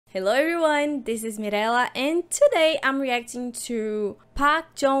Hello everyone, this is Mirella and today I'm reacting to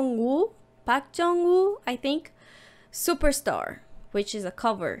Park Jong-woo, I think, Superstar, which is a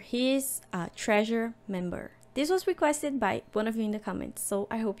cover. He is a Treasure member. This was requested by one of you in the comments, so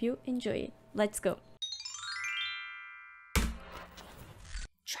I hope you enjoy it. Let's go.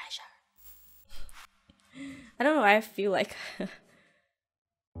 Treasure. I don't know why I feel like...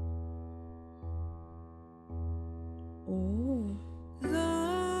 Ooh.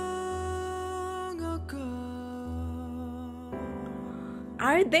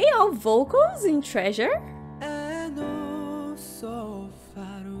 Are they all vocals in Treasure? And oh, so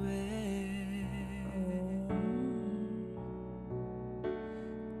far away.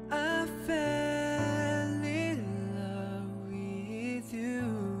 I fell in love with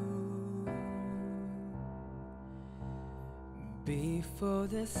you before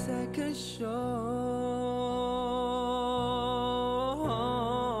the second show,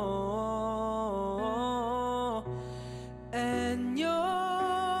 and your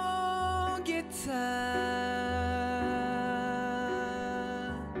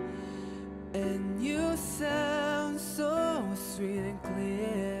and you sound so sweet and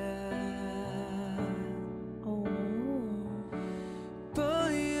clear. Oh,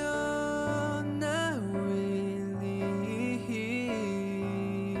 but you're not really.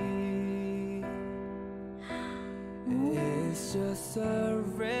 It's just a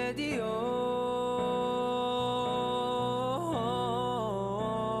radio.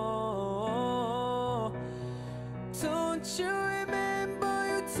 Don't you remember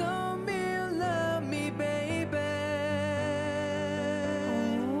you told me you love me, baby?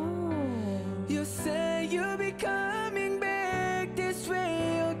 oh. You say you'll be coming back this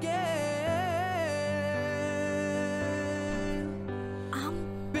way again.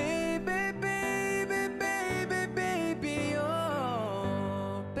 Baby, baby, baby, baby,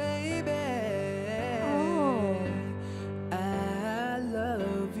 oh, baby. Oh. I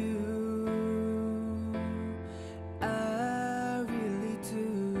love you.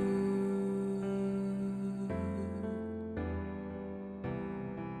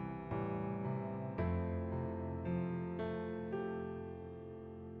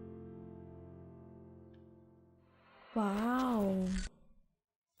 Wow.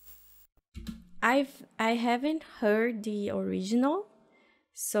 I haven't heard the original,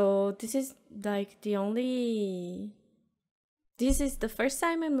 so this is like this is the first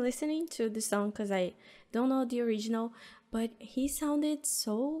time I'm listening to the song because I don't know the original, but he sounded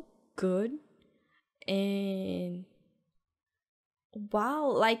so good. And wow,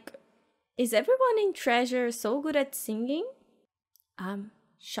 like, is everyone in Treasure so good at singing? I'm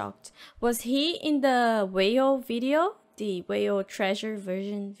shocked. Was he in the Whale video? The Whale Treasure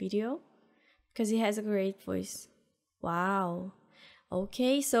version video? Because he has a great voice. Wow.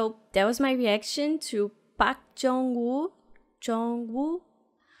 Okay, so that was my reaction to Park Jong-woo.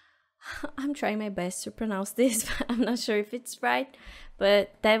 I'm trying my best to pronounce this, but I'm not sure if it's right.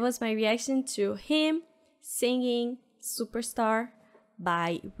 But that was my reaction to him singing Superstar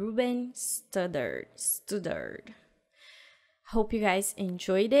by Ruben Studdard. Hope you guys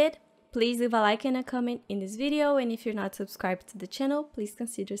enjoyed it. Please leave a like and a comment in this video, and if you're not subscribed to the channel, please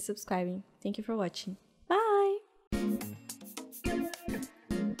consider subscribing. Thank you for watching.